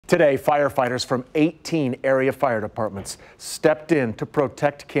Today, firefighters from 18 area fire departments stepped in to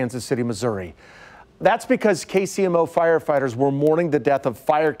protect Kansas City, Missouri. That's because KCMO firefighters were mourning the death of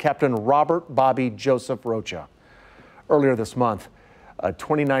Fire Captain Robert Bobby Joseph Rocha. Earlier this month, a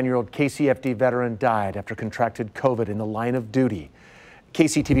 29-year-old KCFD veteran died after contracted COVID in the line of duty.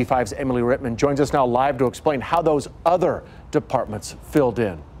 KCTV5's Emily Rittman joins us now live to explain how those other departments filled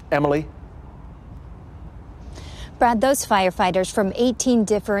in. Emily? Brad, those firefighters from 18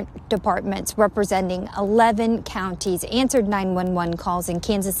 different departments representing 11 counties answered 911 calls in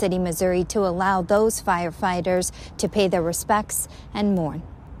Kansas City, Missouri to allow those firefighters to pay their respects and mourn.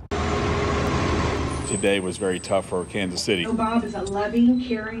 Today was very tough for Kansas City. Bob is a loving,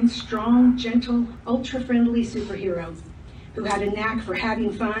 caring, strong, gentle, ultra-friendly superhero who had a knack for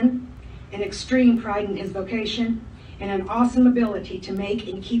having fun, an extreme pride in his vocation, and an awesome ability to make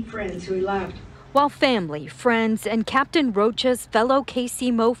and keep friends who he loved. While family, friends, and Captain Rocha's fellow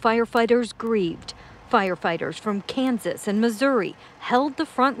KCMO firefighters grieved, firefighters from Kansas and Missouri held the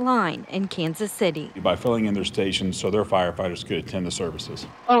front line in Kansas City. By filling in their stations so their firefighters could attend the services.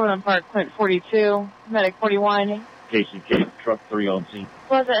 Overland Park, Point 42, Medic 41. KCK, Truck 3 on scene.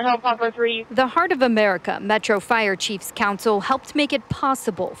 Pleasant Hill, Poplar 3. The Heart of America Metro Fire Chiefs Council helped make it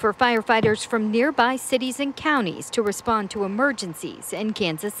possible for firefighters from nearby cities and counties to respond to emergencies in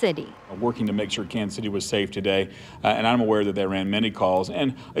Kansas City. Working to make sure Kansas City was safe today, and I'm aware that they ran many calls,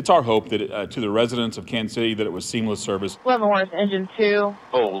 and it's our hope that to the residents of Kansas City that it was seamless service. Leavenworth, Engine 2.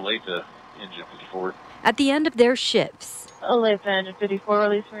 Oh, Latha, Engine 54. At the end of their shifts, Latha, Engine 54,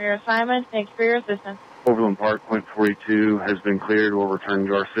 released from your assignment. Thanks for your assistance. Overland Park, Point 42 has been cleared. We'll return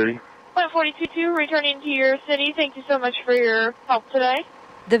to our city. Point 42, returning to your city. Thank you so much for your help today.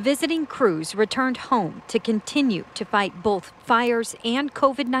 the visiting crews returned home to continue to fight both fires and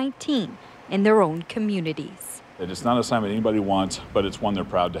COVID-19 in their own communities. It's not an assignment anybody wants, but it's one they're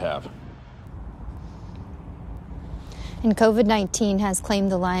proud to have. And COVID-19 has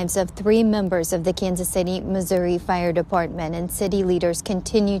claimed the lives of 3 members of the Kansas City, Missouri Fire Department. And city leaders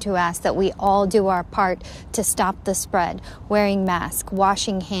continue to ask that we all do our part to stop the spread, wearing masks,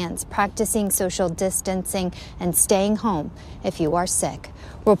 washing hands, practicing social distancing, and staying home if you are sick.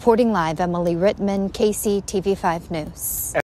 Reporting live, Emily Rittman, KCTV5 News.